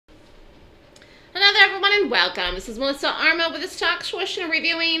welcome. This is Melissa Armo with the Stock Swoosh and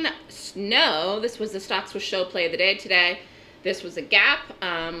reviewing Snow. This was the Stock Swoosh show play of the day today. This was a gap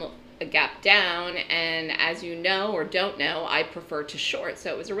down, and as you know or don't know, I prefer to short, so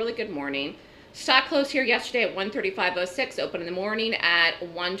it was a really good morning. Stock closed here yesterday at 135.06, open in the morning at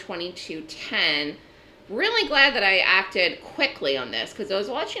 122.10. Really glad that I acted quickly on this because I was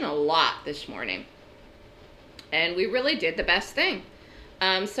watching a lot this morning, and we really did the best thing.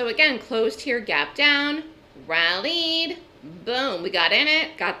 So again, closed here, gap down, rallied, boom, we got in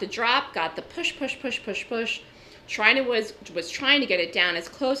it, got the drop, got the push. Was trying to get it down as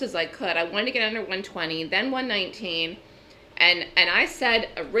close as I could. I wanted to get under 120, then 119, and I said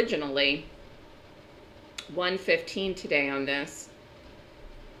originally 115 today on this.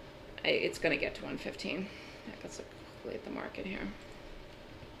 It's going to get to 115. Let's look quickly at the market here.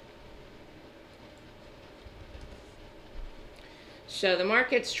 So the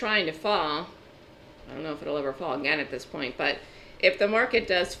market's trying to fall. I don't know if it'll ever fall again at this point, but if the market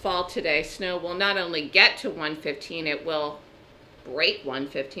does fall today, Snow will not only get to 115, it will break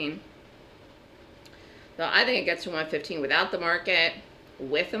 115. So I think it gets to 115 without the market.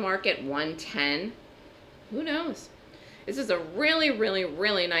 With the market, 110. Who knows? This is a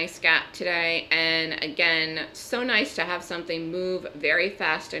really nice gap today. And again, so nice to have something move very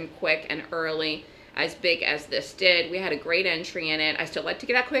fast and quick and early, as big as this did. We had a great entry in it. I still like to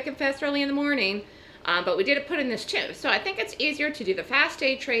get out quick and fast early in the morning, but we did put in this too. So I think it's easier to do the fast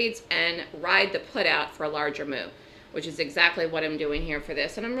day trades and ride the put out for a larger move, which is exactly what I'm doing here for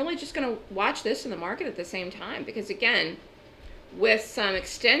this. And I'm really just going to watch this in the market at the same time, because again, with some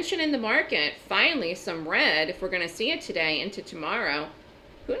extension in the market, finally some red, if we're going to see it today into tomorrow,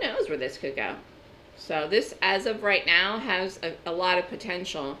 who knows where this could go. So this, as of right now, has a lot of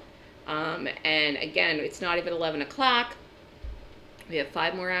potential. And again, it's not even 11 o'clock. We have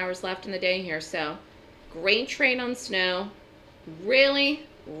 5 more hours left in the day here. So great trade on Snow. Really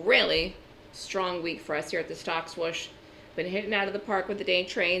strong week for us here at the Stock Swoosh. Been hitting out of the park with the day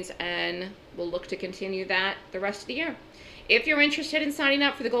trades, and we'll look to continue that the rest of the year. If you're interested in signing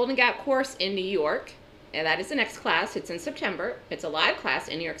up for the Golden Gap course in New York, and that is the next class, it's in September. It's a live class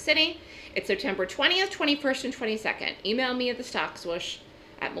in New York City. It's September 20th, 21st, and 22nd. Email me at the Stock Swoosh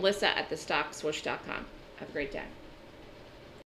at melissa@thestockswoosh.com. Have a great day.